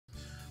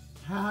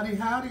Howdy,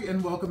 howdy,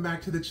 and welcome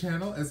back to the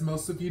channel. As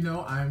most of you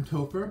know, I'm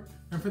Topher.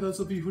 And for those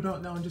of you who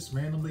don't know and just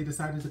randomly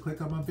decided to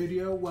click on my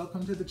video,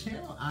 welcome to the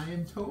channel. I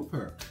am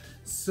Topher.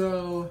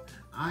 So,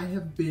 I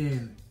have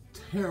been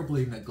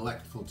terribly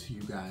neglectful to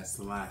you guys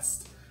the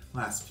last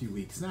few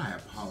weeks, and I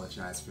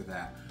apologize for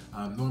that.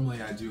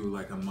 Normally I do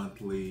like a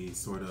monthly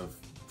sort of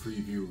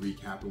preview,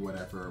 recap, or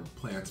whatever,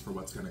 plans for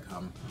what's going to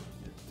come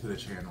to the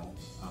channel,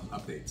 channel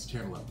updates.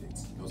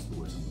 Those are the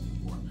words I'm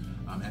looking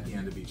for, at the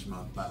end of each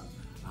month. But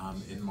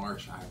in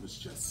March, I was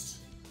just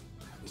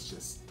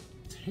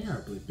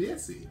terribly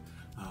busy.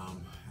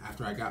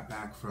 After I got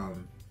back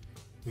from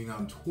being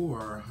on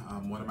tour,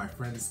 one of my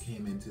friends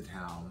came into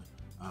town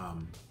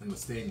and was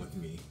staying with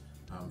me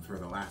for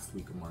the last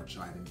week of March,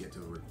 so I didn't get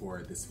to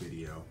record this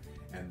video.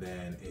 And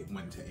then it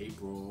went to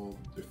April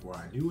before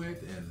I knew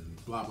it,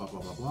 and blah, blah,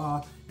 blah, blah,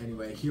 blah.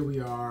 Anyway, here we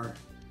are,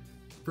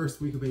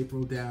 first week of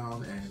April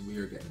down, and we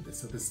are getting this.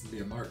 So this is going to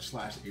be a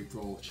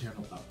March/April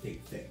channel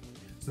update thing.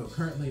 So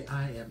currently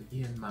I am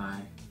in my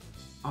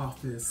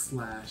office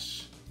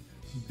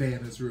 /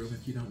 Vanna's room.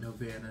 If you don't know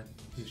Vanna,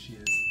 here she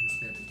is, Miss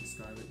Vanna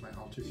Scarlet, my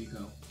alter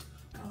ego.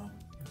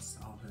 That's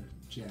all her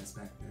jazz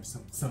back there,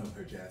 some of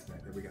her jazz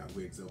back there. We got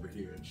wigs over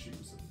here and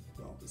shoes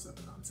and all this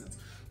other nonsense.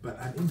 But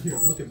I'm in here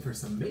looking for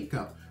some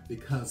makeup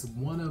because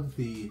one of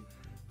the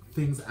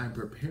things I'm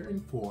preparing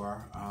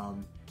for,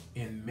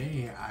 in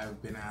May, I've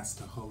been asked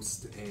to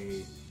host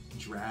a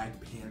drag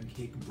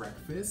pancake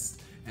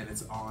breakfast, and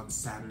it's on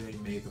Saturday,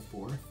 May the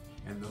 4th.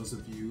 And those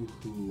of you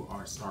who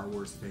are Star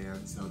Wars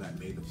fans know that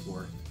May the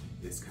 4th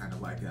is kind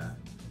of like a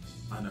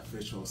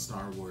unofficial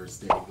Star Wars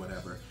day,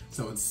 whatever.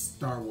 So it's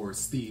Star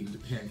Wars themed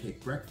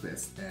pancake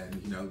breakfast,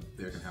 and you know,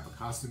 they're gonna have a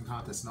costume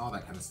contest and all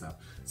that kind of stuff.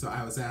 So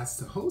I was asked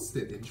to host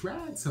it in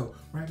drag. So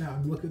right now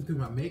I'm looking through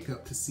my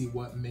makeup to see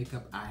what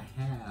makeup I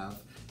have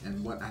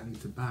and what I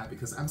need to buy,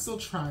 because I'm still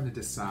trying to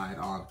decide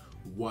on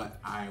what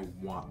I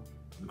want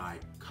my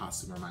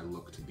costume or my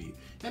look to be.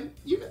 And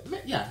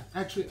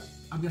actually,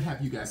 I'm gonna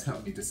have you guys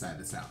help me decide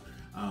this out,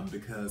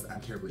 because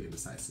I'm terribly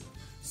indecisive.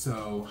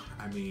 So,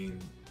 I mean,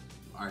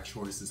 our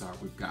choices are,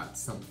 we've got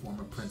some form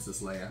of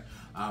Princess Leia.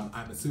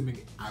 I'm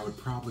assuming I would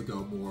probably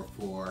go more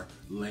for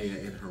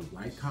Leia in her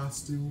white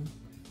costume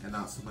and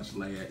not so much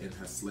Leia in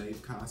her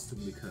slave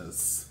costume,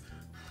 because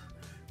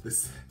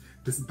this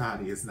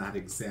body is not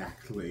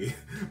exactly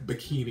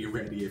bikini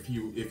ready, if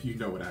you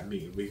know what I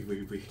mean.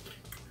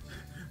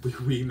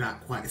 We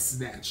not quite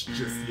snatched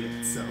just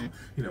yet, so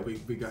you know,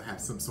 we gotta have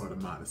some sort of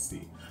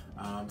modesty.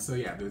 So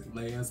yeah, there's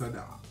Leia's an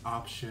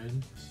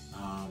option.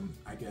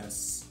 I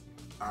guess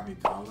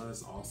Amidala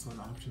is also an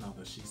option,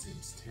 although she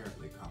seems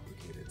terribly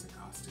complicated to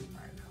costume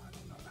right now. I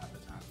don't know if I have the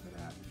time for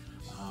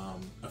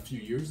that. A few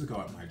years ago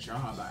at my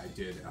job, I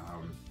did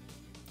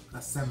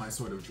a semi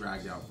sort of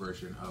dragged out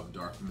version of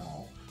Darth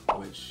Maul,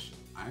 which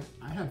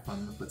I had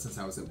fun with, but since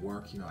I was at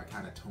work, you know, I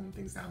kind of toned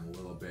things down a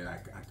little bit. I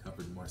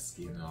covered more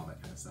skin and all that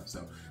kind of stuff.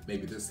 So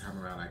maybe this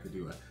time around I could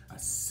do a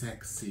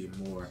sexy,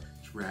 more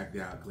dragged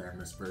out,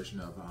 glamorous version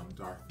of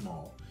Darth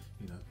Maul.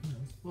 You know,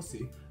 we'll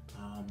see.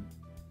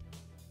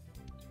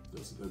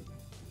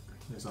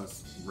 There's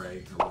us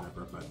Rey or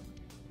whatever, but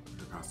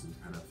her costume's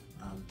kind of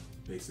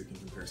basic in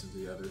comparison to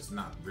the others,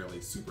 not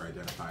really super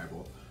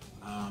identifiable.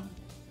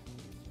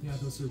 Yeah,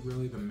 those are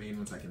really the main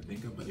ones I can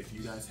think of, but if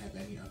you guys have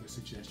any other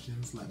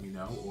suggestions, let me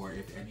know, or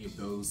if any of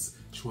those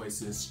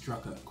choices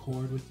struck a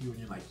chord with you and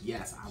you're like,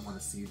 yes, I want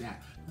to see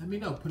that, let me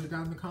know. Put it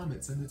down in the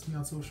comments, send it to me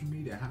on social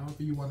media,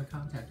 however you want to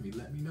contact me,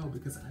 let me know,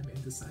 because I'm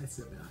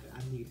indecisive and I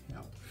need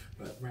help.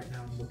 But right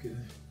now I'm looking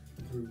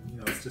through, you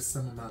know, it's just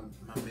some of my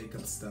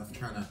makeup stuff,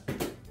 trying to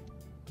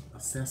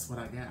assess what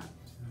I got.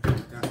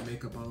 I've got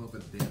makeup all over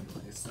the damn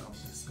place, so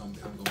I'm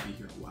gonna be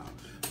here a while.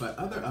 But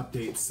other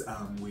updates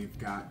we've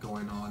got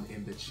going on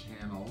in the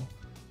channel.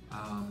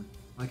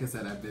 Like I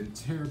said, I've been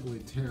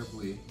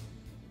terribly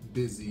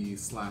busy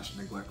 /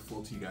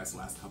 neglectful to you guys the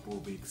last couple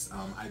of weeks.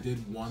 I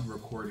did one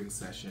recording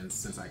session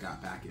since I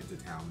got back into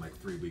town like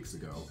 3 weeks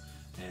ago,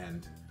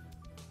 and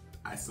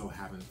I still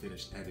haven't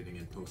finished editing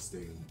and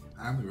posting.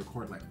 I only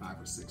recorded like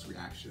 5 or 6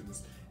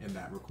 reactions in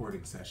that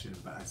recording session,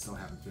 but I still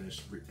haven't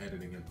finished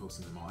editing and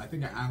posting them all. I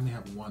think I only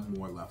have one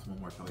more left, one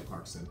more Kelly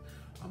Clarkson,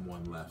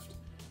 one left.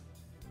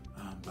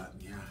 But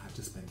yeah, I've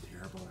just been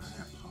terrible, and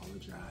I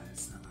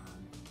apologize.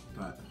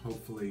 But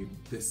hopefully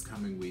this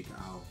coming week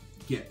I'll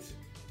get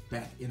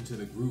back into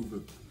the groove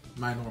of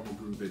my normal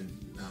groove and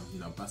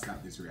you know, bust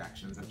out these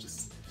reactions. I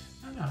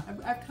don't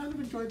know, I've kind of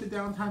enjoyed the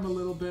downtime a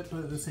little bit, but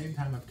at the same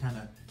time I've kind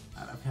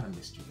of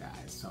missed you guys,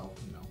 so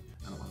you know,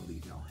 I don't want to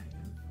leave y'all hanging.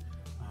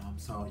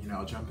 So you know,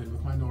 I'll jump in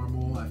with my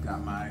normal. I've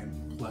got my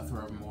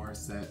plethora of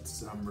Morissette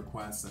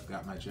requests. I've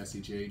got my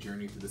Jessie J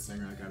Journey to the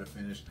Singer I gotta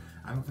finish.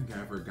 I don't think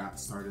I ever got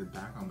started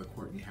back on the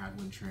Courtney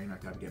Hadwin train. I've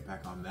got to get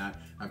back on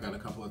that. I've got a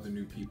couple other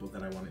new people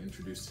that I want to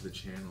introduce to the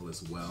channel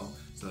as well.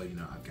 So you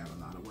know, I've got a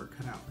lot of work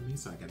cut out for me,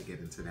 so I got to get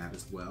into that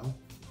as well.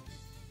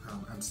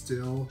 I'm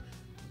still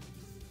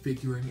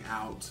figuring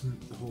out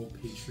the whole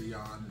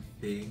Patreon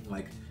thing.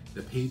 Like,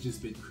 the page has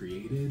been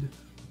created,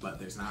 but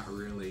there's not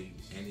really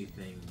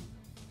anything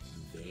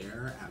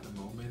there at the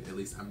moment, at least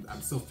least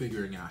I'm still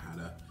figuring out how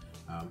to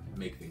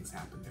make things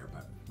happen there.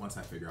 But once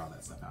I figure all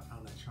that stuff out,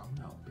 I'll let y'all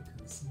know,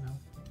 because, you know,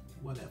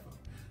 whatever.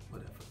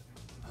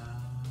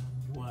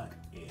 What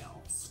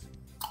else?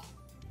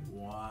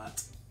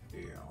 What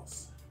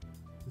else?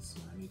 This is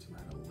why I need to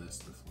write a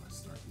list before I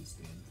start these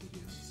damn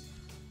videos.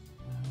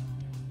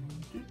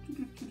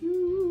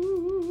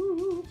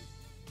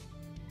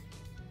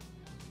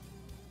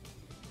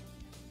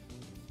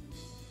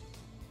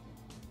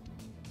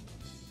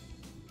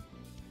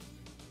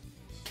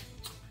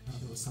 I know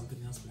there was something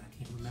else, but I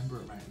can't remember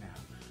it right now.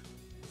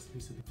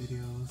 These are the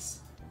videos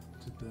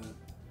to the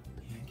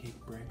pancake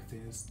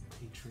breakfast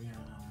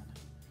Patreon.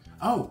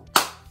 Oh,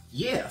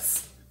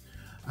 yes!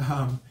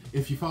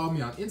 If you follow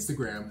me on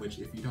Instagram, which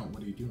if you don't,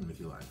 what are you doing with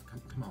your life?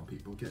 Come on,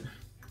 people,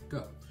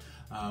 go.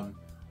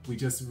 We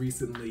just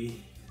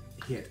recently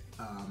hit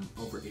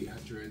over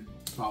 800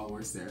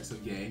 followers there, so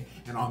yay.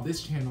 And on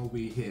this channel,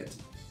 we hit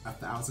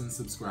 1,000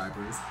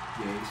 subscribers.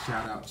 Yay,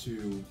 shout out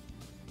to...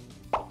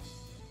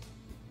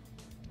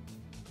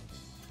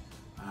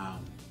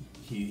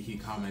 he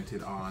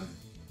commented on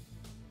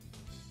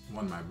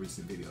one of my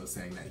recent videos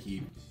saying that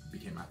he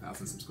became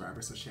 1,000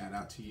 subscribers, so shout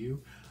out to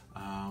you.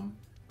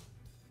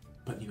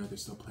 But you know,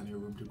 there's still plenty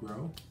of room to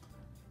grow.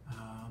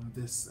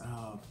 This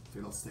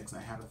fiddlesticks, I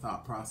had a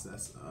thought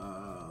process.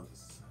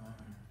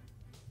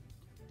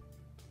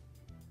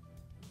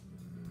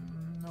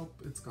 Nope,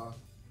 it's gone.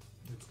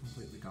 It's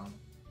completely gone.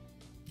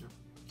 Yep.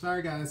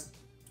 Sorry guys,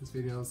 this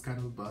video is kind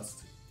of a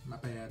bust. My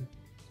bad.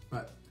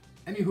 But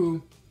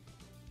anywho,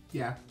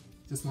 yeah,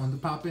 just wanted to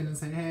pop in and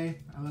say, hey,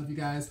 I love you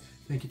guys.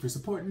 Thank you for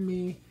supporting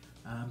me.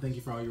 Thank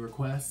you for all your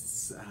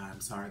requests. I'm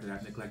sorry that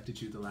I've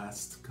neglected you the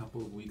last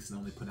couple of weeks and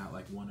only put out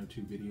like 1 or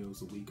 2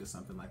 videos a week or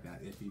something like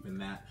that, if even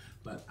that.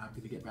 But I'm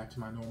gonna get back to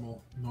my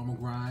normal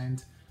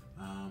grind.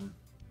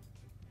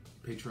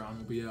 Patreon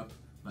will be up.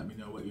 Let me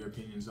know what your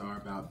opinions are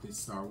about this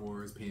Star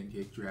Wars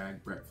pancake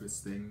drag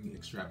breakfast thing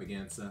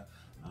extravaganza,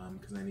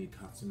 because I need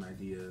costume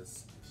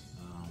ideas,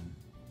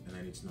 and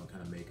I need to know what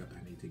kind of makeup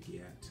I need to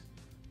get.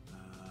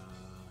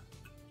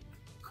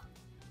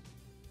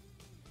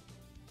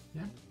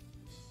 Yeah.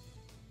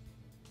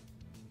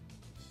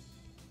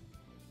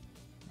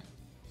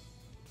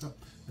 So,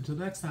 until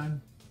next time.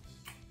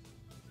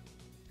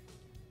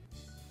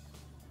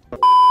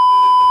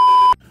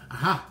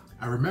 Aha!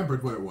 I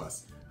remembered what it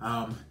was.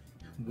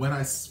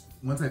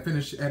 Once I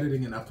finish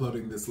editing and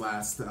uploading this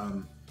last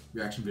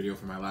reaction video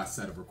for my last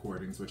set of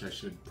recordings, which I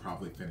should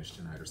probably finish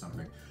tonight or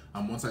something.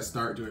 Once I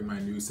start doing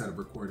my new set of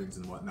recordings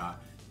and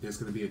whatnot, there's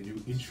going to be a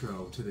new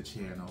intro to the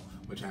channel,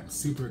 which I'm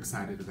super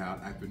excited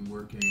about. I've been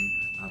working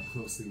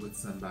closely with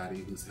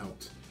somebody who's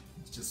helped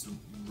just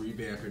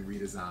revamp and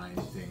redesign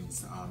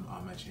things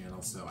on my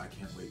channel, so I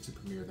can't wait to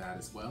premiere that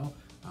as well.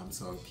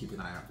 So keep an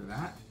eye out for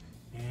that.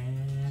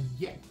 And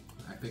yeah,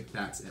 I think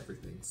that's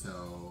everything.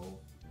 So